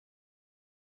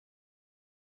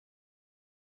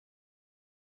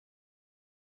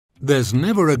There's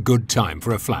never a good time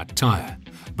for a flat tyre,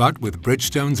 but with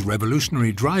Bridgestone's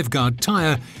revolutionary DriveGuard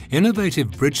Tyre, innovative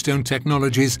Bridgestone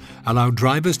technologies allow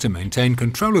drivers to maintain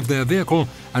control of their vehicle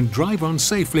and drive on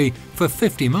safely for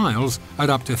 50 miles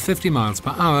at up to 50 miles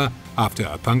per hour after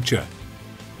a puncture.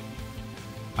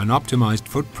 An optimized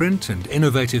footprint and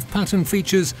innovative pattern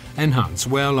features enhance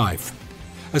wear life.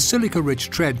 A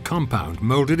silica-rich tread compound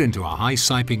molded into a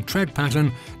high-siping tread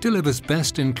pattern delivers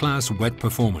best-in-class wet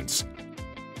performance.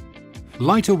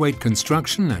 Lighter weight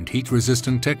construction and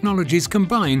heat-resistant technologies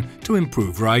combine to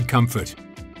improve ride comfort.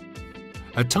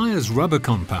 A tyre's rubber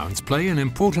compounds play an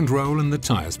important role in the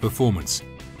tyre's performance.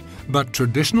 But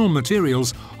traditional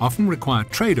materials often require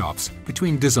trade-offs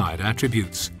between desired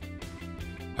attributes.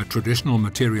 A traditional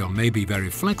material may be very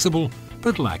flexible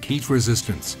but lack heat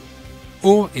resistance.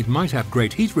 Or it might have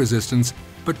great heat resistance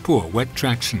but poor wet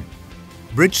traction.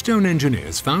 Bridgestone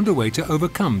engineers found a way to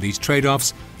overcome these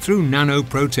trade-offs through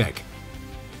nanoprotec.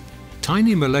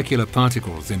 Tiny molecular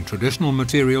particles in traditional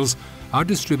materials are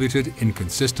distributed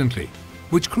inconsistently,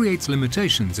 which creates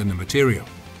limitations in the material.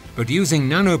 But using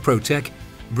nanoprotec,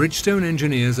 Bridgestone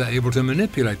engineers are able to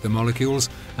manipulate the molecules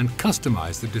and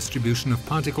customize the distribution of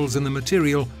particles in the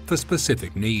material for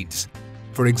specific needs.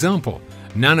 For example,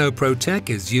 nanoprotec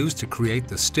is used to create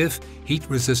the stiff,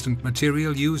 heat-resistant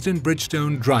material used in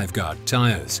Bridgestone DriveGuard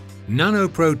tyres.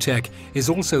 Nanoprotec is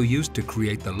also used to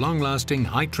create the long-lasting,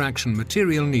 high-traction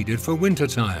material needed for winter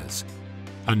tyres.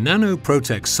 A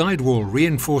nanoprotec sidewall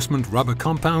reinforcement rubber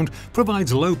compound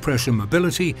provides low-pressure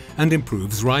mobility and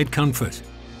improves ride comfort.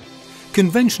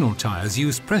 Conventional tyres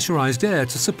use pressurized air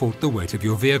to support the weight of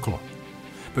your vehicle.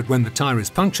 But when the tyre is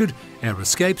punctured, air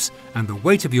escapes and the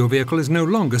weight of your vehicle is no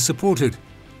longer supported.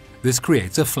 This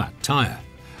creates a flat tyre.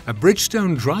 A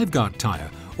Bridgestone DriveGuard tyre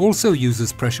also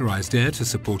uses pressurized air to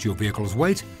support your vehicle's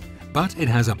weight, but it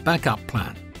has a backup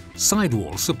plan: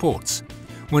 sidewall supports.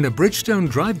 When a Bridgestone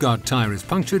DriveGuard tyre is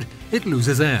punctured, it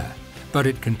loses air, but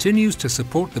it continues to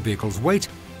support the vehicle's weight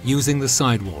using the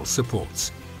sidewall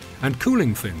supports. And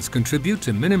cooling fins contribute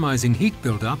to minimizing heat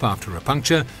buildup after a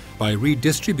puncture by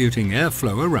redistributing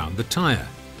airflow around the tyre.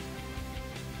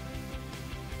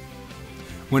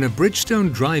 When a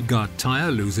Bridgestone DriveGuard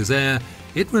tyre loses air,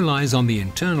 it relies on the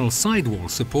internal sidewall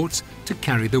supports to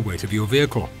carry the weight of your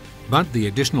vehicle. But the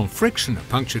additional friction a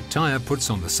punctured tyre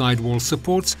puts on the sidewall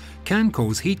supports can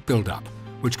cause heat buildup,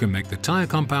 which can make the tyre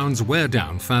compounds wear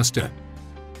down faster.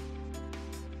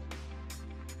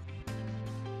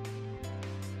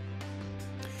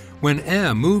 When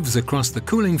air moves across the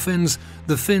cooling fins,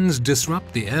 the fins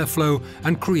disrupt the airflow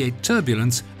and create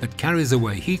turbulence that carries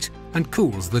away heat and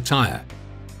cools the tyre.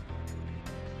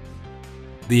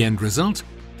 The end result?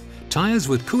 Tyres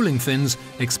with cooling fins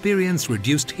experience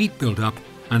reduced heat buildup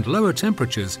and lower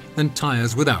temperatures than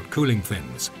tyres without cooling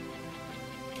fins.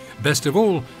 Best of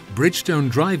all,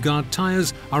 Bridgestone DriveGuard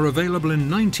tyres are available in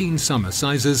 19 summer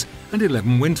sizes and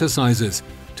 11 winter sizes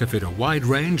to fit a wide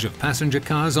range of passenger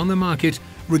cars on the market,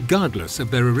 regardless of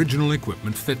their original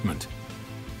equipment fitment.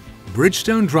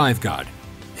 Bridgestone DriveGuard,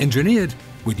 engineered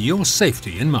with your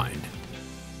safety in mind.